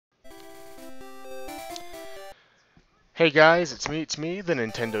Hey guys, it's me, the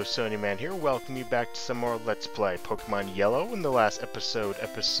Nintendo Sony Man here, welcome you back to some more Let's Play Pokemon Yellow. In the last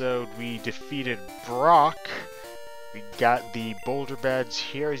episode, we defeated Brock. We got the Boulder Badge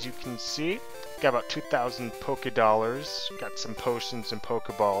here, as you can see. Got about 2,000 Poké-Dollars, got some potions and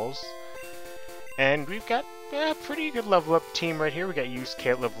Pokeballs. And we've got a pretty good level up team right here. We got Yusuke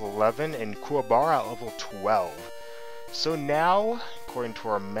at level 11 and Kuwabara at level 12. So now, according to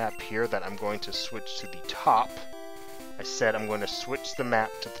our map here, that I'm going to switch to the top. I said I'm going to switch the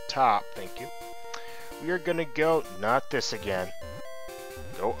map to the top, thank you. We are going to go, not this again,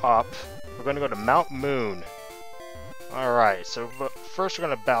 go up. We're going to go to Mount Moon. Alright, so first we're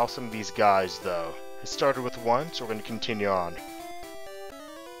going to battle some of these guys, though. I started with one, so we're going to continue on.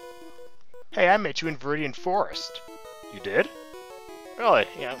 Hey, I met you in Viridian Forest. You did? Really?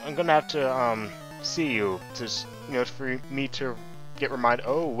 Yeah, I'm going to have to, see you, just, for me to get reminded.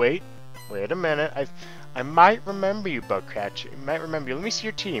 Oh, wait a minute, I might remember you, Bugcatcher. I might remember you. Let me see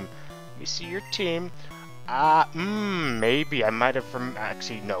your team. Maybe. I might have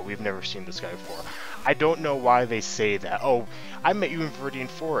actually, no, we've never seen this guy before. I don't know why they say that. Oh, I met you in Viridian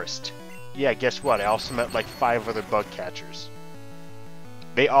Forest. Yeah, guess what? I also met like 5 other Bugcatchers.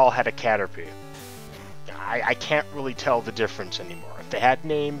 They all had a Caterpie. I can't really tell the difference anymore. If they had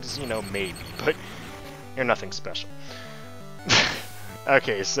names, maybe, but you're nothing special.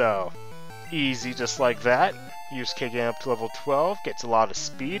 Okay, so easy, just like that. Yusuke getting up to level 12, gets a lot of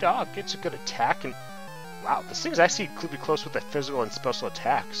speed. Oh, gets a good attack, and wow, this thing's actually pretty close with the physical and special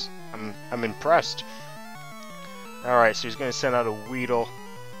attacks. I'm impressed. Alright, so he's gonna send out a Weedle.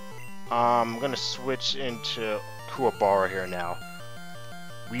 I'm gonna switch into Kuwabara here now.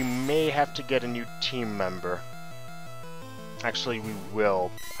 We may have to get a new team member. Actually, we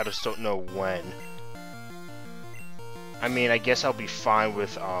will. I just don't know when. I mean, I guess I'll be fine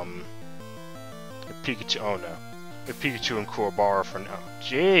with Pikachu. Oh no, with Pikachu and Kuwabara for now.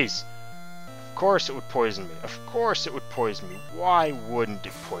 Jeez, of course it would poison me. Of course it would poison me. Why wouldn't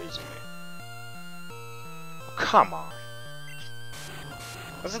it poison me? Oh, come on.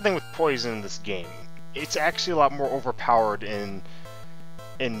 That's the thing with poison in this game. It's actually a lot more overpowered in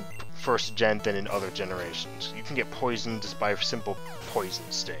first gen than in other generations. You can get poisoned just by simple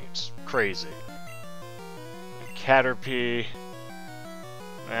poison stains. Crazy. Caterpie.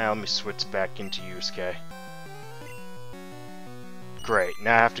 Let me switch back into Yusuke. Great,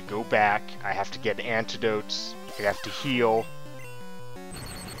 now I have to go back, I have to get antidotes, I have to heal,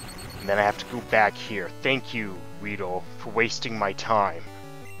 and then I have to go back here. Thank you, Weedle, for wasting my time.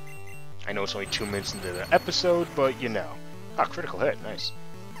 I know it's only 2 minutes into the episode, but Ah, critical hit, nice.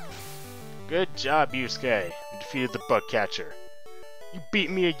 Good job, Yusuke. You defeated the Bugcatcher. You beat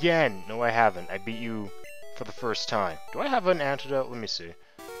me again! No, I haven't. I beat you for the first time. Do I have an antidote? Let me see.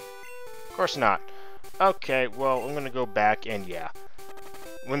 Of course not. Okay, well, I'm gonna go back and yeah.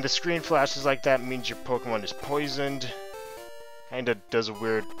 When the screen flashes like that, it means your Pokemon is poisoned. Kinda does a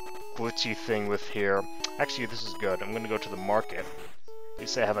weird glitchy thing with here. Actually, this is good. I'm gonna go to the market. At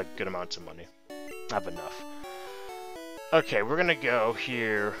least I have a good amount of money. I have enough. Okay, we're gonna go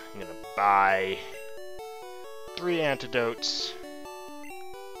here. I'm gonna buy 3 antidotes.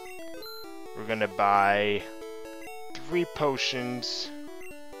 We're gonna buy 3 potions.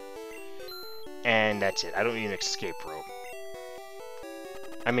 And that's it. I don't need an escape rope.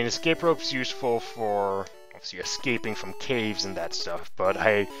 I mean, escape rope's useful for, obviously, escaping from caves and that stuff, but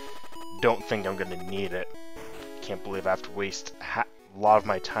I don't think I'm gonna need it. Can't believe I have to waste a lot of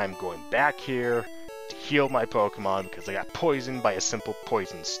my time going back here to heal my Pokemon because I got poisoned by a simple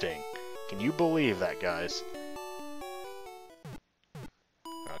poison sting. Can you believe that, guys?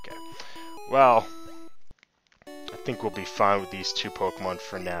 Okay. Well, I think we'll be fine with these 2 Pokemon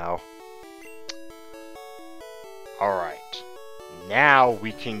for now. Alright. Now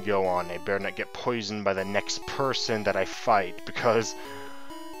we can go on. I better not get poisoned by the next person that I fight, because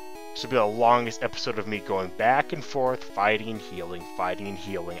this will be the longest episode of me going back and forth, fighting and healing, fighting and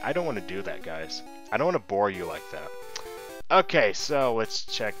healing. I don't want to do that, guys. I don't want to bore you like that. Okay, so let's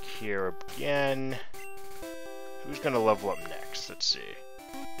check here again. Who's going to level up next? Let's see.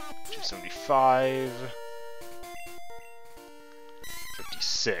 275.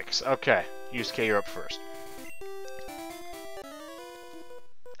 56. Okay, Yusuke, you're up first.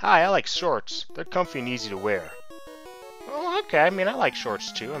 Hi, I like shorts. They're comfy and easy to wear. Well, okay, I mean, I like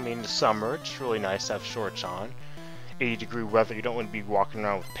shorts too. I mean, in the summer, it's really nice to have shorts on. 80-degree weather, you don't want to be walking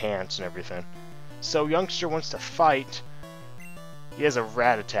around with pants and everything. So, youngster wants to fight. He has a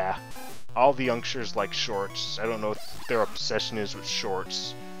rat-a-tat. All the youngsters like shorts. I don't know what their obsession is with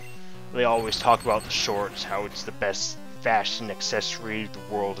shorts. They always talk about the shorts, how it's the best fashion accessory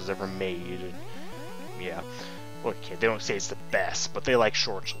the world has ever made. And, yeah. Okay, they don't say it's the best, but they like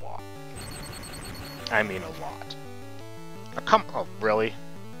shorts a lot. I mean, a lot. Oh, really?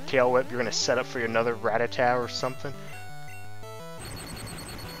 Tail Whip, you're gonna set up for another Rattata or something?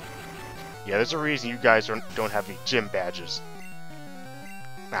 Yeah, there's a reason you guys don't have any gym badges.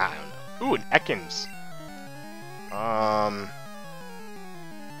 I don't know. Ooh, an Ekans.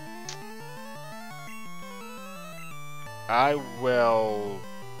 I will...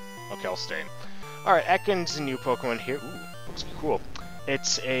 Okay, I'll stay. Alright, Ekans, a new Pokemon here. Ooh, looks cool.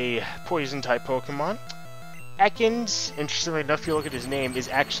 It's a Poison-type Pokemon. Ekans, interestingly enough, if you look at his name, is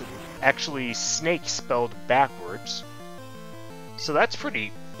actually snake spelled backwards. So that's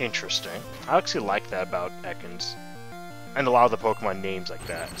pretty interesting. I actually like that about Ekans. And a lot of the Pokemon names like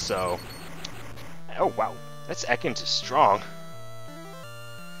that, so... Oh, wow. That's Ekans is strong.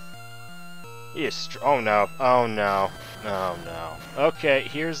 He is oh no, oh no, oh no. Okay,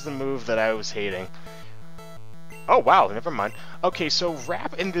 here's the move that I was hating. Oh wow, never mind. Okay, so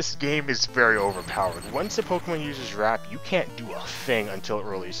Wrap in this game is very overpowered. Once a Pokemon uses Wrap, you can't do a thing until it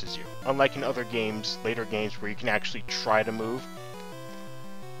releases you. Unlike in other games, later games, where you can actually try to move.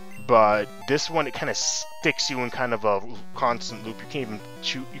 But this one, it kind of sticks you in kind of a constant loop. You can't even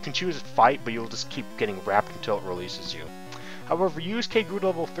you can choose a fight, but you'll just keep getting wrapped until it releases you. However, Yusuke grew to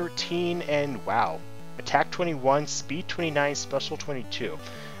level 13, and wow. Attack 21, Speed 29, Special 22.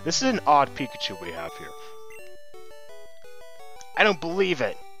 This is an odd Pikachu we have here. I don't believe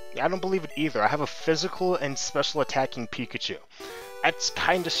it. I don't believe it either. I have a physical and special attacking Pikachu. That's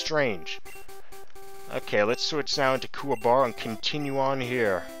kinda strange. Okay, let's switch now into Kuwabar and continue on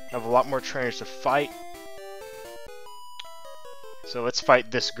here. I have a lot more trainers to fight. So let's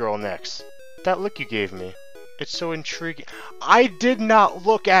fight this girl next. That look you gave me. It's so intriguing. I did not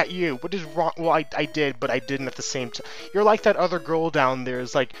look at you! What is wrong? Well, I did, but I didn't at the same time. You're like that other girl down there.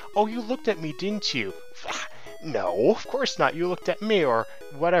 It's like, oh, you looked at me, didn't you? No, of course not. You looked at me, or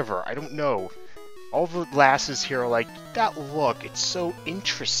whatever. I don't know. All the lasses here are like, that look, it's so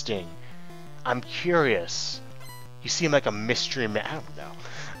interesting. I'm curious. You seem like a mystery man. I don't know.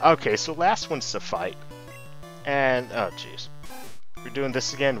 Okay, so last one's to fight. And, oh jeez. We're doing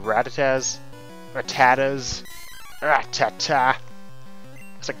this again. Rattatas. Rattatas. Rattata.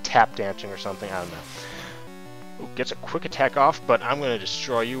 It's like tap dancing or something. I don't know. Ooh, gets a quick attack off, but I'm going to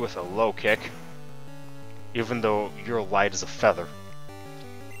destroy you with a low kick. Even though you're light as a feather.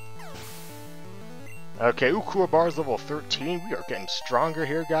 Okay, Kuwabar's level 13. We are getting stronger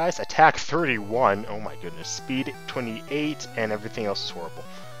here, guys. Attack 31. Oh my goodness. Speed 28, and everything else is horrible.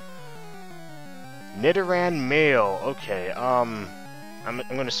 Nidoran male. Okay, I'm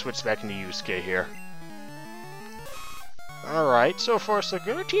gonna switch back into Yusuke here. Alright, so far so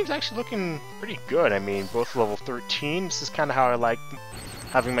good. Our team's actually looking pretty good. I mean, both level 13. This is kind of how I like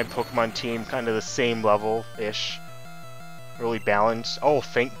having my Pokemon team, kind of the same level-ish. Really balanced. Oh,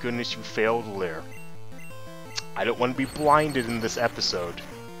 thank goodness you failed, Leer. I don't want to be blinded in this episode,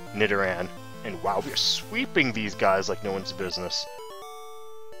 Nidoran. And wow, we are sweeping these guys like no one's business.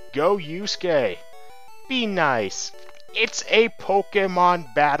 Go, Yusuke! Be nice! It's a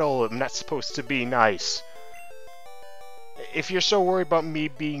Pokemon battle! I'm not supposed to be nice. If you're so worried about me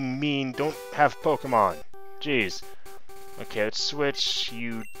being mean, don't have Pokemon. Jeez. Okay, let's switch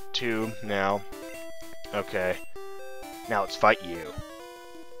you two now. Okay. Now let's fight you.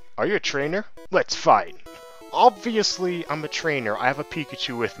 Are you a trainer? Let's fight! Obviously, I'm a trainer. I have a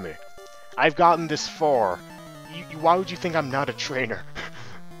Pikachu with me. I've gotten this far. Why would you think I'm not a trainer?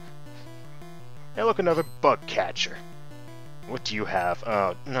 Hey, look, another bug catcher. What do you have?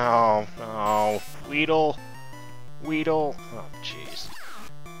 Oh, no. Oh, Weedle. Weedle. Oh, jeez.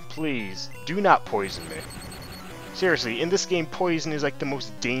 Please, do not poison me. Seriously, in this game, poison is like the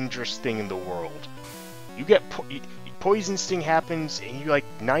most dangerous thing in the world. You get Poison Sting happens, and you like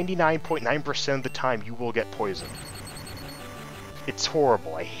 99.9% of the time you will get poisoned. It's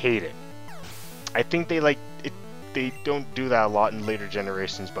horrible. I hate it. I think they like it. They don't do that a lot in later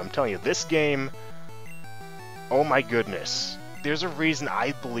generations, but I'm telling you, this game. Oh my goodness. There's a reason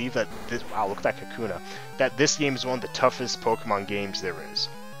I believe that this. Wow, look at that Kakuna. That this game is one of the toughest Pokemon games there is.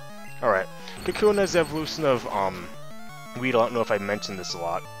 All right, Kakuna's evolution of Weedle. I don't know if I mentioned this a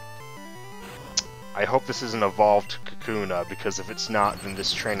lot. I hope this is an evolved Kakuna, because if it's not, then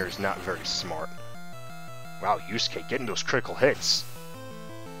this trainer is not very smart. Wow, Yusuke getting those critical hits.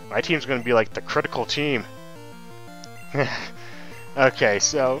 My team's going to be like the critical team. Okay,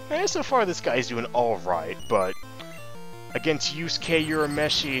 so far this guy's doing alright, but against Yusuke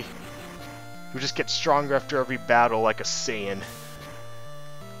Urameshi, who just gets stronger after every battle like a Saiyan.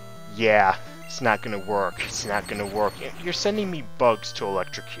 Yeah, It's not gonna work. It's not gonna work. You're sending me bugs to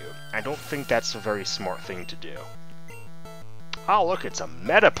electrocute. I don't think that's a very smart thing to do. Oh, look, it's a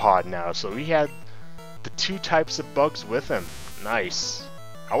Metapod now, so he had the 2 types of bugs with him. Nice.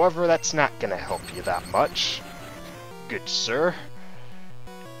 However, that's not gonna help you that much. Good sir.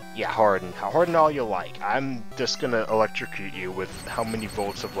 Yeah, harden. Harden all you like. I'm just gonna electrocute you with how many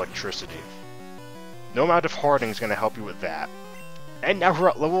volts of electricity. No amount of hardening is gonna help you with that. And now we're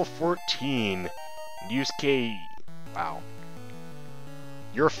at level 14. Yusuke, wow.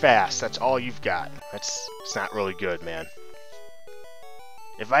 You're fast, that's all you've got. It's not really good, man.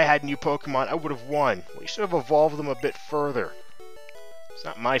 If I had new Pokemon, I would have won. We should have evolved them a bit further. It's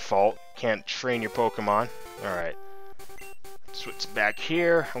not my fault. Can't train your Pokemon. Alright. Switch back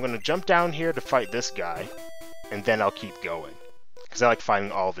here. I'm gonna jump down here to fight this guy. And then I'll keep going. Because I like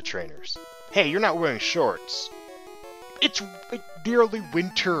fighting all the trainers. Hey, you're not wearing shorts. It's nearly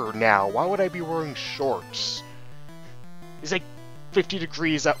winter now. Why would I be wearing shorts? It's like 50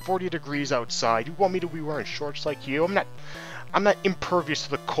 degrees out, 40 degrees outside. You want me to be wearing shorts like you? I'm not impervious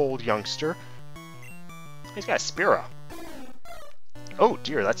to the cold, youngster. He's got a Spearow. Oh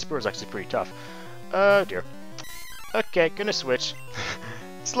dear, that Spearow is actually pretty tough. Oh dear. Okay, gonna switch.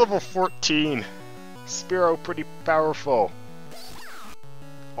 It's level 14. Spearow pretty powerful.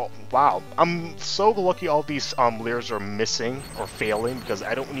 Oh, wow. I'm so lucky all these Leers are missing or failing because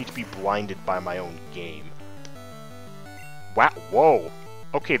I don't need to be blinded by my own game. Wow, whoa.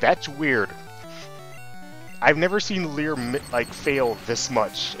 Okay, that's weird. I've never seen Leer fail this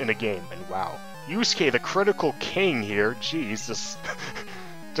much in a game, and wow. Yusuke, the critical king here, jeez, just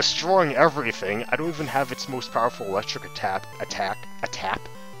destroying everything. I don't even have its most powerful electric attack? I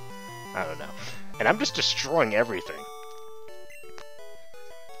don't know. And I'm just destroying everything.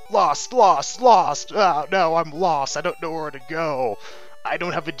 Lost! Oh no, I'm lost. I don't know where to go. I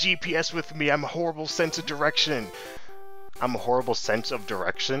don't have a GPS with me. I'm a horrible sense of direction. I'm a horrible sense of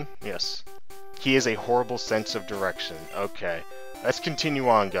direction? Yes. He is a horrible sense of direction. Okay. Let's continue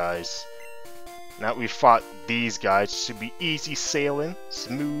on, guys. Now that we've fought these guys, it should be easy sailing.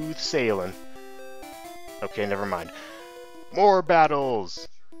 Smooth sailing. Okay, never mind. More battles!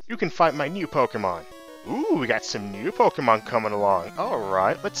 You can fight my new Pokemon. Ooh, we got some new Pokemon coming along.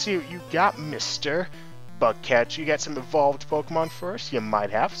 Alright, let's see what you got, Mr. Bugcatcher. You got some evolved Pokemon first? You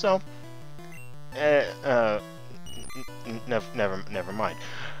might have, so... never mind.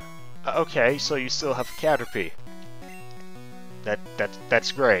 Okay, so you still have Caterpie.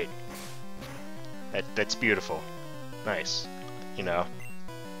 That's great. That's beautiful. Nice. You know.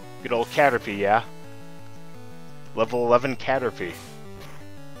 Good old Caterpie, yeah? Level 11 Caterpie.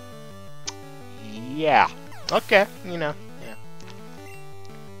 Yeah. Okay, you know,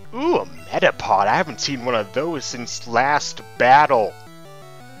 yeah. Ooh, a Metapod. I haven't seen one of those since last battle.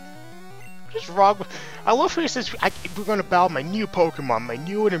 What is wrong with... I love how he says, we're going to battle my new Pokemon, my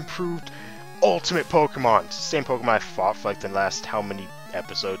new and improved ultimate Pokemon. It's the same Pokemon I fought for like the last how many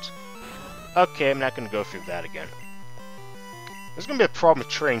episodes. Okay, I'm not going to go through that again. There's going to be a problem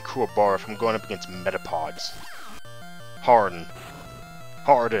with training Kuwabara if I'm going up against Metapods. Harden.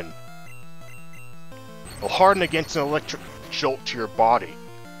 Harden. Will harden against an electric jolt to your body.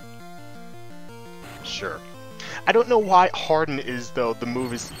 Sure. I don't know why harden is, though, the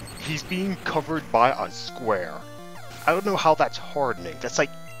move is... He's being covered by a square. I don't know how that's hardening. That's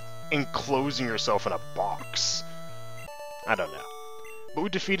like enclosing yourself in a box. I don't know. But we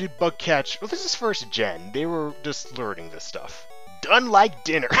defeated Bugcatcher. Well, this is first gen. They were just learning this stuff. Done like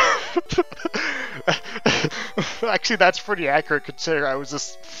dinner. Actually, that's pretty accurate considering I was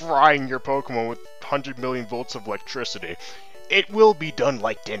just frying your Pokemon with 100 million volts of electricity. It will be done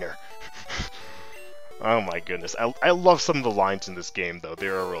like dinner. Oh my goodness. I love some of the lines in this game, though. They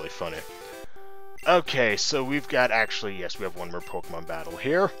are really funny. Okay, so we've got actually, yes, we have one more Pokemon battle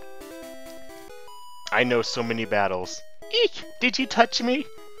here. I know so many battles. Eek! Did you touch me?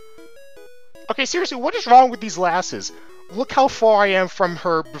 Okay, seriously, what is wrong with these lasses? Look how far I am from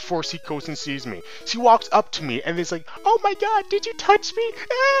her before she goes and sees me. She walks up to me and is like, oh my god, did you touch me?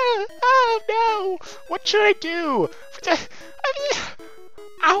 Ah, oh no! What should I do?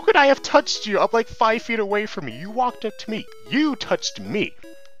 How could I have touched you? I'm like 5 feet away from me. You walked up to me. You touched me.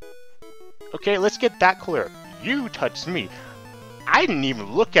 Okay, let's get that clear. You touched me. I didn't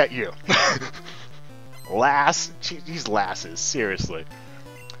even look at you. These lasses, seriously.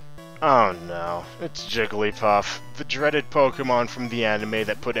 Oh no, it's Jigglypuff, the dreaded Pokemon from the anime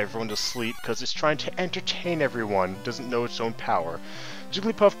that put everyone to sleep because it's trying to entertain everyone, doesn't know its own power.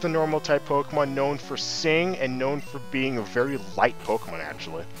 Jigglypuff, the normal type Pokemon, known for Sing and known for being a very light Pokemon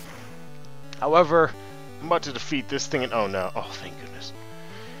actually. However, I'm about to defeat this thing and oh no, oh thank goodness.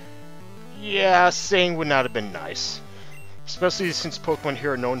 Yeah, saying would not have been nice. Especially since Pokemon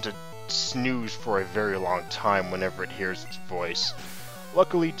here are known to snooze for a very long time whenever it hears its voice.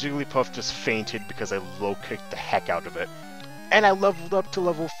 Luckily, Jigglypuff just fainted because I low-kicked the heck out of it. And I leveled up to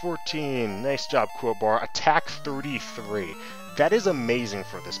level 14. Nice job, Quillbar. Attack 33. That is amazing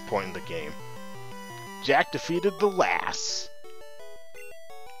for this point in the game. Jack defeated the Lass.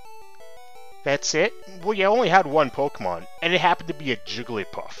 That's it? Well, you only had one Pokemon, and it happened to be a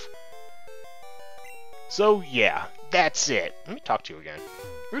Jigglypuff. So, yeah, that's it. Let me talk to you again.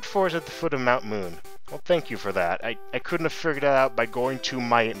 Route 4 is at the foot of Mount Moon. Well, thank you for that. I couldn't have figured it out by going to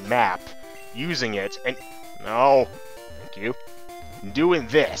my map, using it, and... No. Thank you. Doing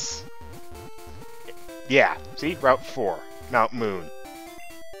this. Yeah, see? Route 4. Mount Moon.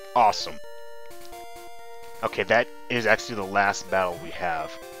 Awesome. Okay, that is actually the last battle we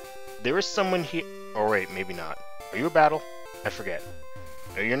have. There is someone here... Oh, wait, maybe not. Are you a battle? I forget.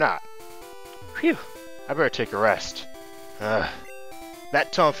 No, you're not. Phew. I better take a rest.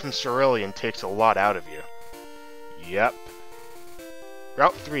 That tone from Cerulean takes a lot out of you. Yep.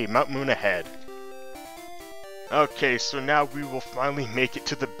 Route 3, Mount Moon ahead. Okay, so now we will finally make it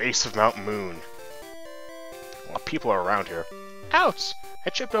to the base of Mount Moon. A lot of people are around here. Ouch! I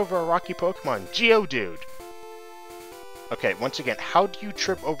tripped over a rocky Pokemon. Geodude! Okay, once again, how do you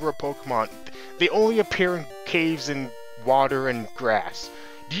trip over a Pokemon? They only appear in caves and water and grass.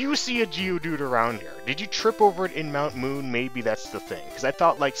 Do you see a Geodude around here? Did you trip over it in Mount Moon? Maybe that's the thing. Because I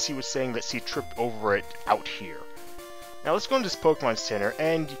thought like she was saying that she tripped over it out here. Now let's go into this Pokemon Center,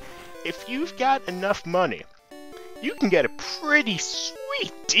 and if you've got enough money, you can get a pretty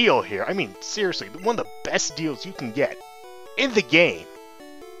sweet deal here. I mean, seriously, one of the best deals you can get in the game.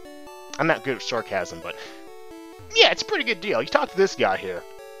 I'm not good at sarcasm, but yeah, it's a pretty good deal. You talk to this guy here.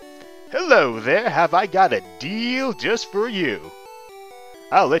 Hello there, have I got a deal just for you?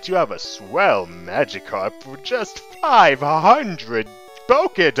 I'll let you have a swell Magikarp for just 500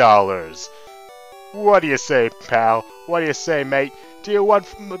 Pokédollars. What do you say, pal? What do you say, mate? Do you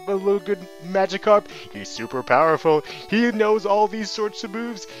want a little good Magikarp? He's super powerful. He knows all these sorts of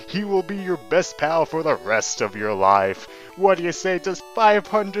moves. He will be your best pal for the rest of your life. What do you say? Just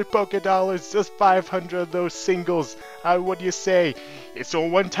 500 Pokédollars. Just 500 of those singles. What do you say? It's a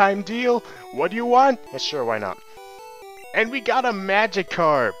one-time deal. What do you want? Yeah, sure, why not? And we got a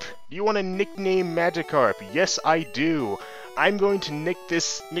Magikarp. Do you want to nickname Magikarp? Yes, I do. I'm going to nick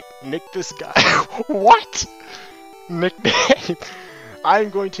this guy. What? Nickname. I'm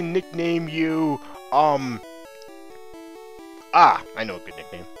going to nickname you, I know a good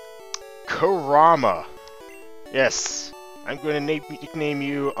nickname. Kurama. Yes. I'm going to nickname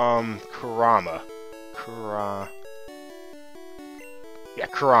you, Kurama. Yeah,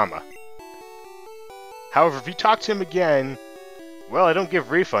 Kurama. However, if you talk to him again, well, I don't give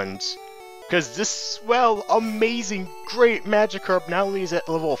refunds. Because this, well, amazing, great Magikarp not only is at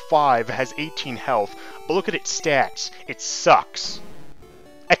level 5, it has 18 health, but look at its stats. It sucks.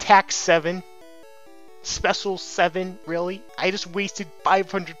 Attack 7. Special 7, really? I just wasted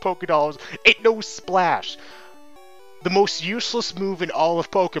 500 Pokédollars. It knows Splash. The most useless move in all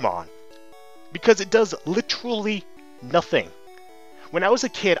of Pokemon. Because it does literally nothing. When I was a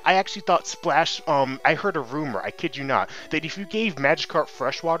kid, I actually thought Splash, I heard a rumor, I kid you not, that if you gave Magikarp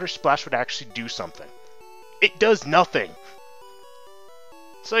freshwater, Splash would actually do something. It does nothing.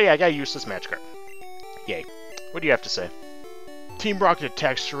 So yeah, I got a useless Magikarp. Yay. What do you have to say? Team Rocket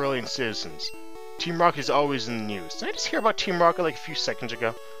attacks Cerulean citizens. Team Rocket is always in the news. Did I just hear about Team Rocket like a few seconds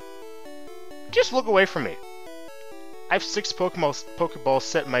ago? Just look away from me. I have 6 Pokeballs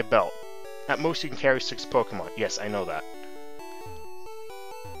set in my belt. At most you can carry 6 Pokemon. Yes, I know that.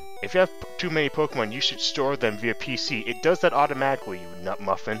 If you have too many Pokemon, you should store them via PC. It does that automatically, you nut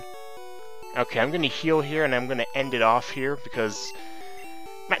muffin. Okay, I'm going to heal here, and I'm going to end it off here, because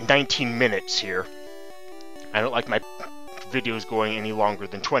I'm at 19 minutes here. I don't like my videos going any longer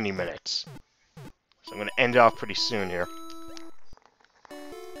than 20 minutes. So I'm going to end it off pretty soon here.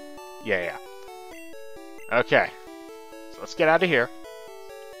 Yeah. Okay. So let's get out of here.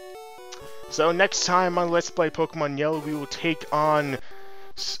 So next time on Let's Play Pokemon Yellow, we will take on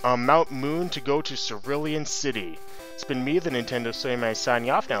Mount Moon to go to Cerulean City. It's been me, the Nintendo Soyman, signing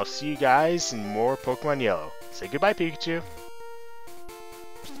off now. See you guys in more Pokemon Yellow. Say goodbye, Pikachu.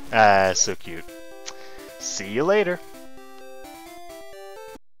 Ah, so cute. See you later.